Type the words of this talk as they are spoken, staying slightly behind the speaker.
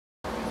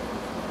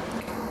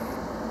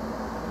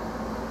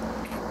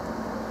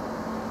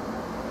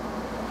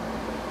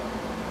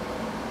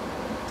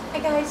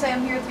guys, I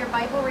am here with your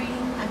Bible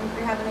reading. I hope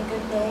you're having a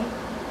good day.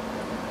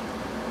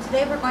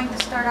 Today we're going to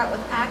start out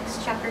with Acts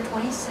chapter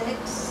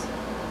 26.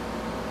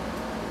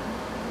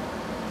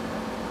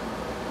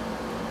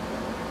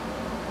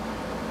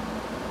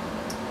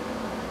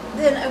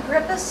 Then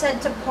Agrippa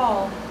said to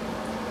Paul,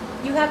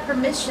 "You have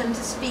permission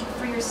to speak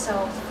for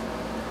yourself."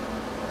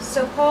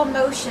 So Paul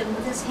motioned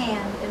with his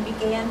hand and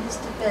began his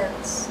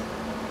defense.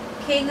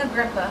 "King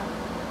Agrippa,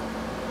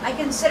 I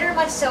consider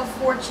myself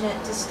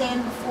fortunate to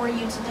stand before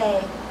you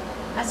today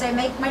as I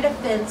make my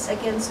defense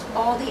against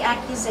all the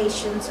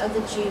accusations of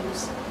the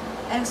Jews,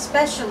 and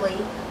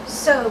especially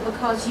so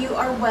because you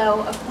are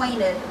well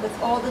acquainted with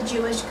all the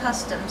Jewish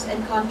customs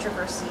and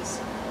controversies.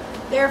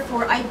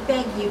 Therefore I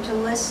beg you to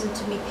listen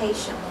to me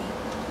patiently.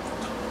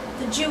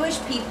 The Jewish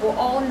people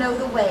all know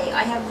the way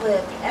I have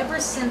lived ever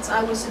since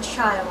I was a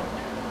child,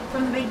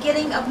 from the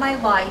beginning of my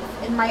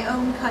life in my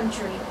own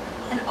country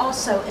and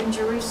also in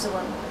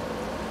Jerusalem.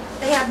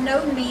 They have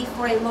known me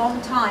for a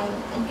long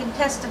time and can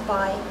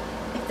testify,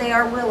 if they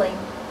are willing,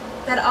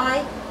 that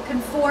I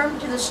conform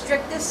to the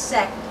strictest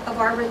sect of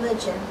our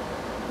religion,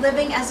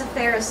 living as a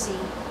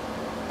Pharisee.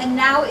 And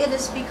now it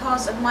is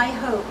because of my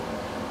hope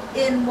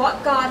in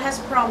what God has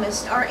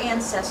promised our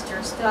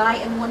ancestors that I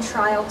am on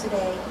trial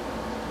today.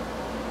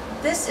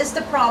 This is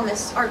the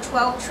promise our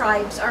 12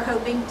 tribes are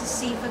hoping to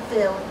see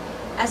fulfilled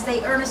as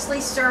they earnestly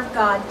serve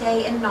God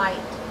day and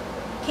night.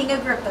 King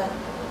Agrippa,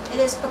 it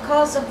is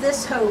because of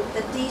this hope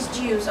that these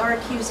Jews are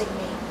accusing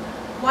me.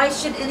 Why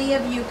should any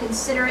of you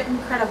consider it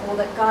incredible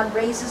that God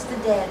raises the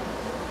dead?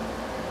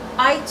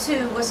 I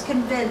too was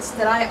convinced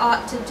that I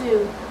ought to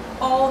do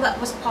all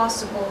that was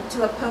possible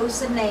to oppose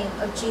the name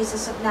of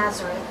Jesus of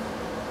Nazareth.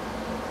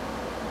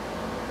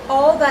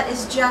 All that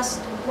is just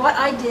what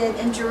I did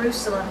in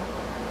Jerusalem.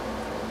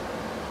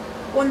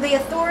 On the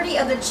authority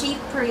of the chief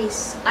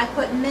priests, I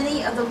put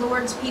many of the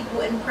Lord's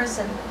people in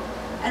prison,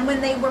 and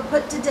when they were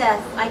put to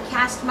death, I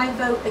cast my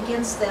vote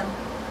against them.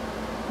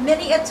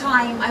 Many a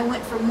time I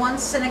went from one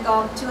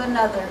synagogue to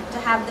another to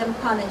have them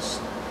punished,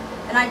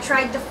 and I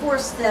tried to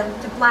force them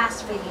to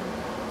blaspheme.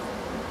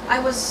 I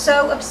was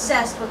so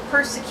obsessed with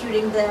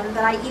persecuting them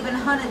that I even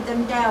hunted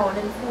them down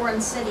in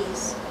foreign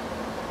cities.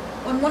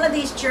 On one of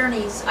these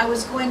journeys, I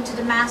was going to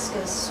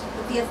Damascus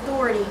with the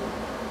authority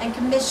and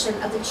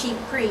commission of the chief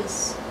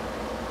priests.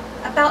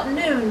 About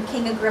noon,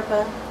 King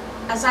Agrippa,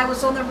 as I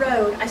was on the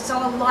road, I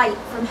saw a light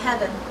from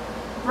heaven,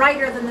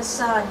 brighter than the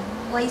sun,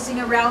 blazing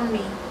around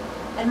me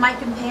and my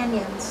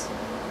companions.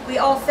 We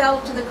all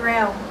fell to the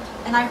ground,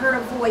 and I heard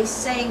a voice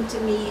saying to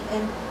me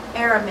in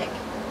Aramaic,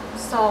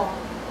 "Saul,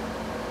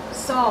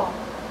 Saul,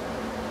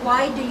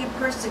 why do you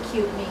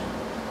persecute me?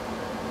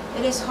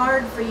 It is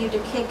hard for you to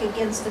kick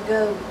against the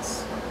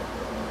goads."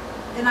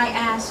 Then I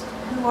asked,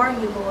 "Who are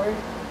you, Lord?"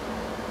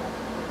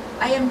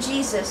 "I am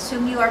Jesus,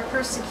 whom you are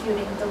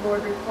persecuting," the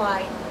Lord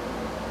replied.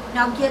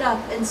 "Now get up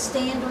and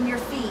stand on your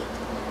feet.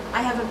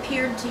 I have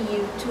appeared to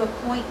you to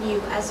appoint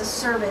you as a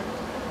servant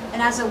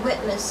and as a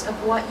witness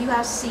of what you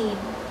have seen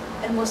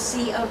and will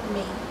see of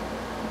me.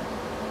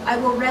 I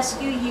will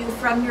rescue you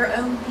from your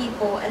own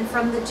people and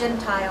from the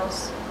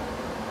Gentiles.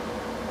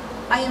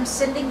 I am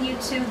sending you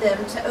to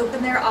them to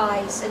open their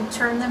eyes and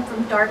turn them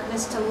from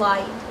darkness to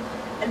light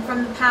and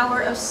from the power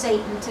of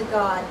Satan to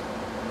God,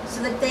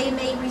 so that they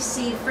may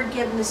receive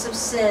forgiveness of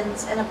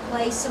sins and a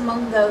place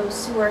among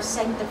those who are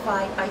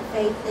sanctified by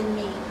faith in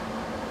me."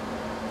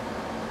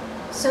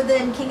 So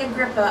then, King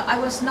Agrippa, I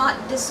was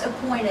not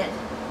disappointed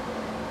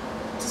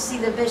to see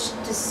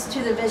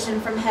the vision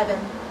from heaven.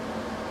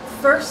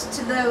 First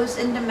to those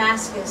in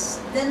Damascus,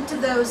 then to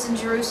those in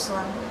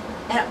Jerusalem,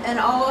 and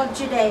all of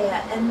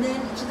Judea, and then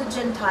to the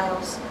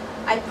Gentiles,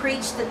 I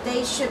preached that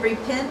they should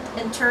repent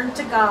and turn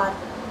to God,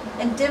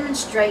 and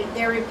demonstrate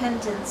their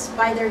repentance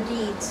by their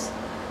deeds.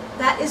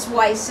 That is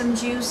why some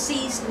Jews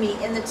seized me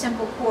in the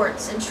temple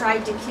courts and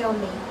tried to kill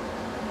me.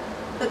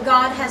 But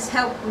God has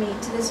helped me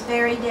to this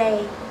very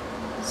day,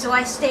 so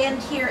I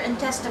stand here and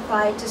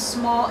testify to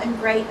small and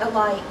great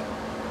alike.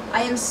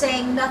 I am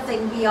saying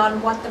nothing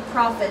beyond what the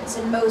prophets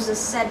and Moses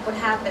said would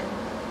happen,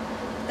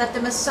 that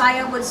the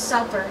Messiah would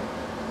suffer,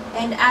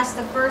 and as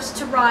the first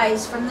to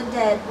rise from the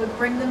dead would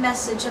bring the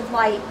message of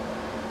light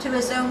to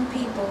his own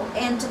people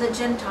and to the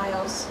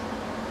Gentiles.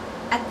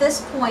 At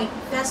this point,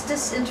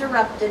 Festus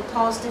interrupted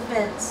Paul's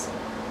defense.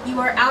 "You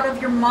are out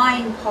of your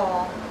mind,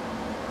 Paul,"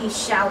 he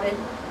shouted.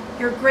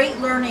 "Your great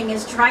learning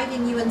is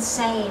driving you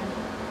insane."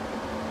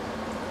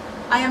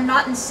 "I am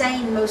not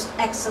insane, most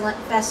excellent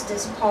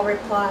Festus," Paul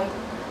replied.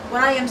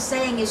 "What I am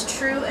saying is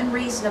true and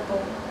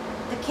reasonable.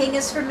 The king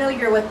is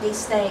familiar with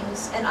these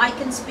things, and I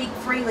can speak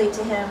freely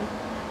to him.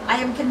 I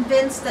am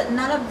convinced that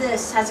none of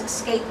this has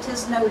escaped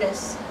his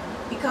notice,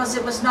 because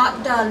it was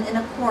not done in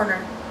a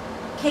corner.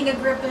 King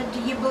Agrippa, do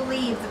you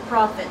believe the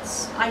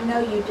prophets? I know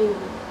you do."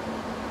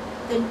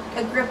 Then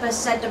Agrippa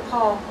said to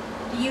Paul,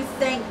 "Do you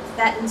think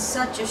that in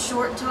such a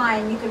short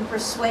time you can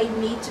persuade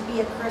me to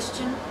be a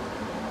Christian?"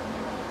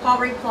 Paul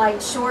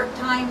replied, "Short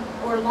time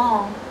or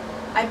long,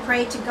 I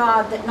pray to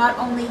God that not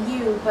only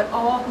you, but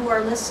all who are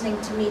listening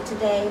to me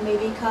today may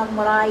become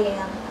what I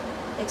am,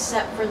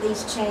 except for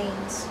these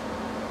chains."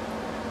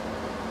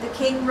 The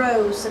king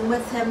rose, and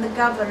with him the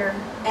governor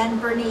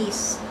and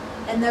Bernice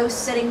and those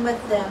sitting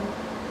with them.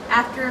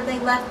 After they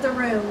left the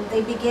room,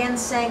 they began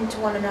saying to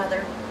one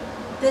another,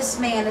 "This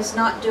man is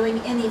not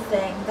doing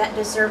anything that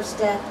deserves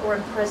death or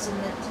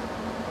imprisonment."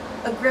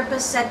 Agrippa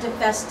said to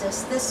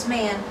Festus, "This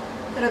man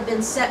could have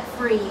been set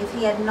free if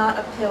he had not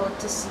appealed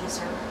to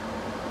Caesar."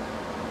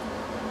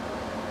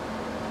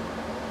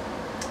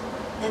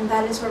 And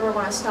that is where we're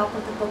going to stop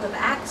with the book of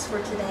Acts for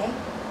today.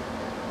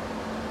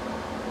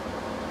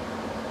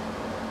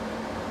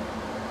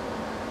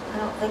 I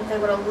don't think they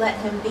would have let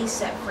him be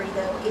set free,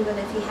 though, even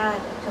if he had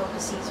appealed to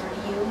Caesar.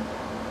 To you?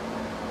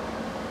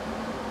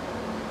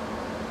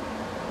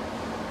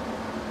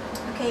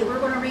 Okay, we're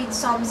going to read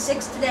Psalm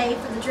 6 today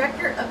for the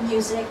director of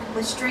music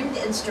with stringed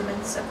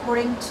instruments,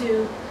 according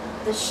to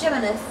the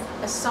Sheminith,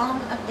 a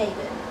Psalm of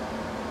David.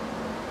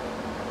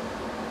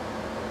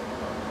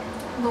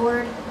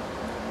 Lord,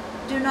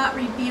 do not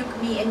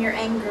rebuke me in your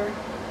anger,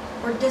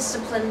 or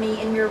discipline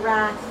me in your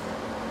wrath.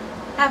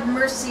 Have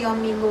mercy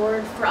on me,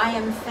 Lord, for I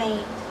am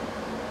faint.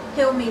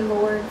 Heal me,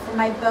 Lord, for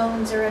my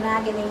bones are in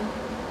agony.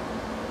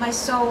 My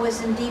soul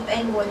is in deep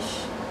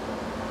anguish.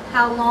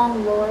 How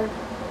long, Lord?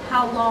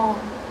 How long?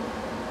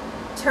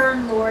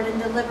 Turn, Lord,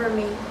 and deliver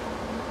me.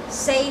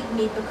 Save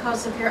me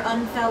because of your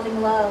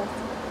unfailing love.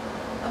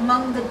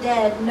 Among the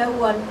dead, no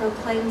one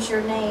proclaims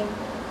your name.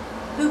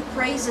 Who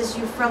praises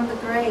you from the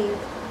grave?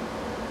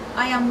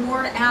 I am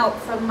worn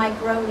out from my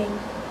groaning.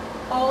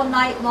 All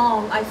night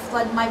long I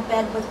flood my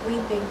bed with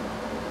weeping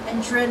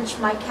and drench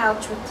my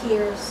couch with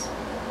tears.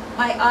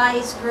 My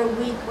eyes grow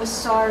weak with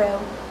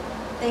sorrow.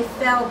 They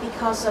fell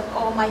because of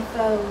all my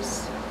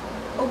foes.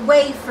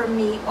 Away from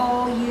me,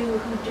 all you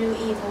who do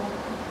evil,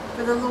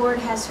 for the Lord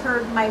has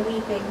heard my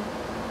weeping.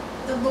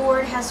 The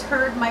Lord has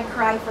heard my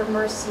cry for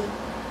mercy.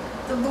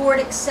 The Lord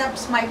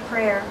accepts my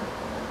prayer.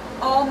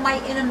 All my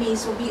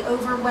enemies will be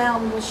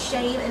overwhelmed with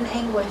shame and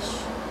anguish.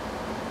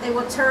 They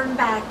will turn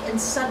back and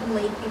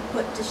suddenly be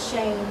put to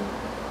shame.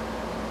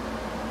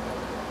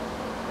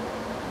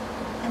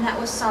 And that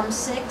was Psalm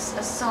 6,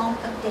 a Psalm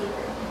of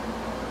David.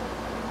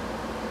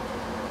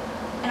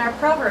 In our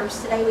Proverbs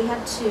today we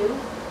have two.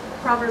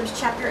 Proverbs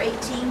chapter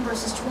 18,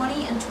 verses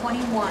 20 and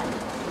 21.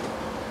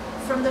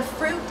 From the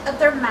fruit of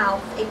their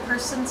mouth a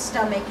person's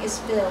stomach is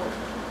filled.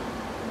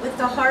 With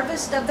the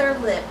harvest of their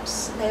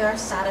lips they are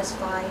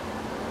satisfied.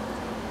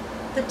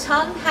 The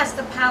tongue has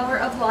the power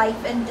of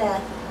life and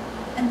death,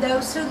 and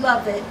those who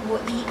love it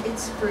will eat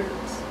its fruit.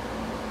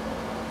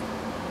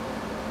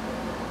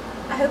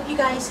 I hope you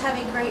guys have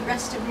a great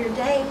rest of your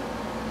day.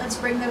 Let's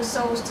bring those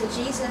souls to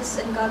Jesus,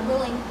 and God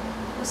willing,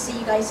 we'll see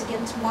you guys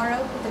again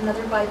tomorrow with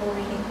another Bible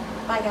reading.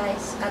 Bye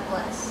guys. God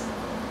bless.